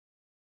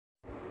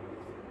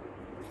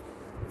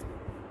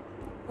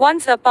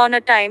Once upon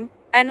a time,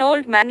 an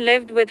old man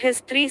lived with his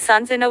 3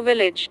 sons in a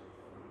village.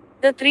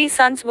 The 3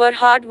 sons were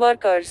hard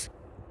workers.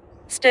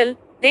 Still,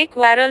 they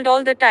quarreled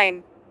all the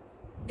time.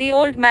 The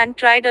old man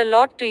tried a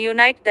lot to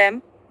unite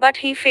them,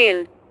 but he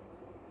failed.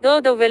 Though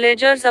the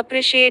villagers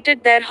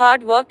appreciated their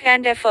hard work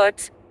and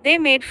efforts, they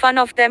made fun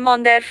of them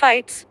on their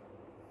fights.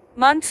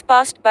 Months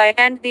passed by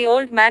and the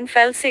old man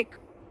fell sick.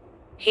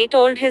 He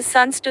told his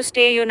sons to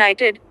stay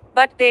united,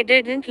 but they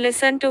didn't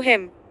listen to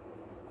him.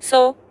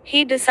 So,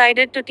 he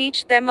decided to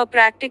teach them a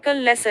practical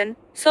lesson,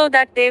 so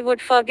that they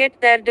would forget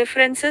their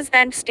differences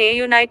and stay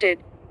united.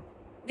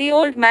 The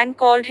old man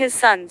called his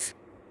sons.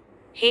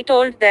 He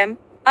told them,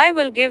 I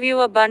will give you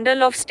a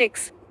bundle of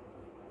sticks.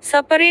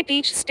 Separate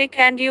each stick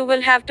and you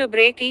will have to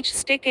break each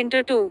stick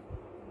into 2.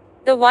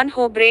 The one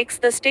who breaks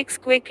the sticks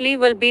quickly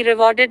will be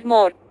rewarded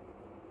more.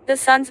 The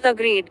sons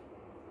agreed.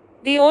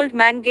 The old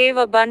man gave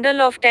a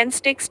bundle of 10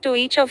 sticks to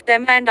each of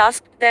them and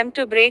asked them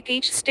to break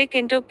each stick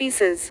into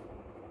pieces.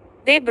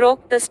 They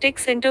broke the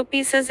sticks into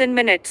pieces in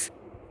minutes.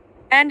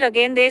 And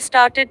again they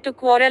started to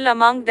quarrel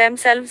among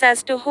themselves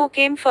as to who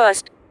came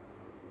first.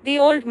 The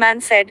old man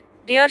said,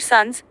 Dear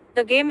sons,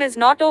 the game is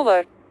not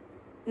over.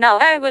 Now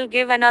I will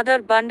give another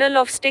bundle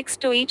of sticks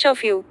to each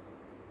of you.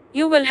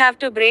 You will have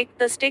to break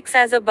the sticks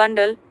as a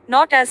bundle,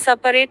 not as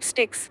separate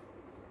sticks.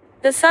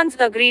 The sons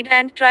agreed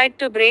and tried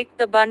to break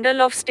the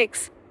bundle of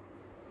sticks.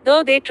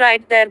 Though they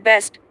tried their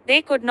best,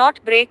 they could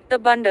not break the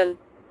bundle.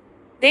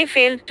 They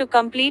failed to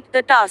complete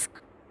the task.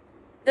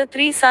 The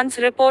 3 sons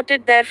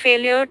reported their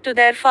failure to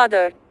their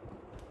father.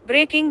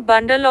 Breaking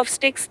bundle of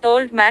sticks, the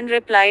old man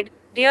replied,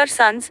 Dear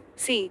sons,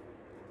 see.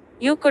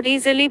 You could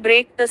easily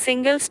break the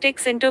single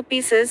sticks into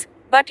pieces,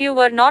 but you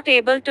were not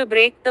able to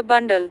break the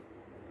bundle.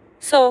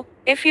 So,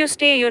 if you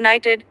stay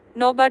united,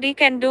 nobody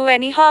can do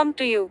any harm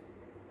to you.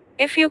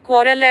 If you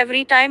quarrel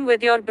every time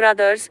with your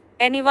brothers,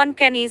 anyone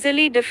can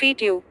easily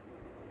defeat you.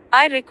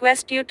 I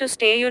request you to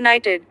stay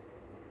united.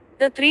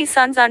 The 3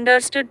 sons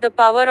understood the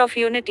power of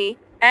unity,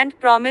 and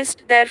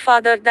promised their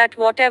father that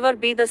whatever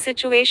be the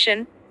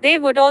situation, they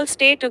would all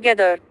stay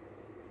together.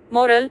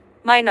 Moral,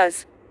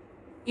 minus.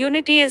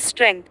 Unity is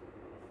strength.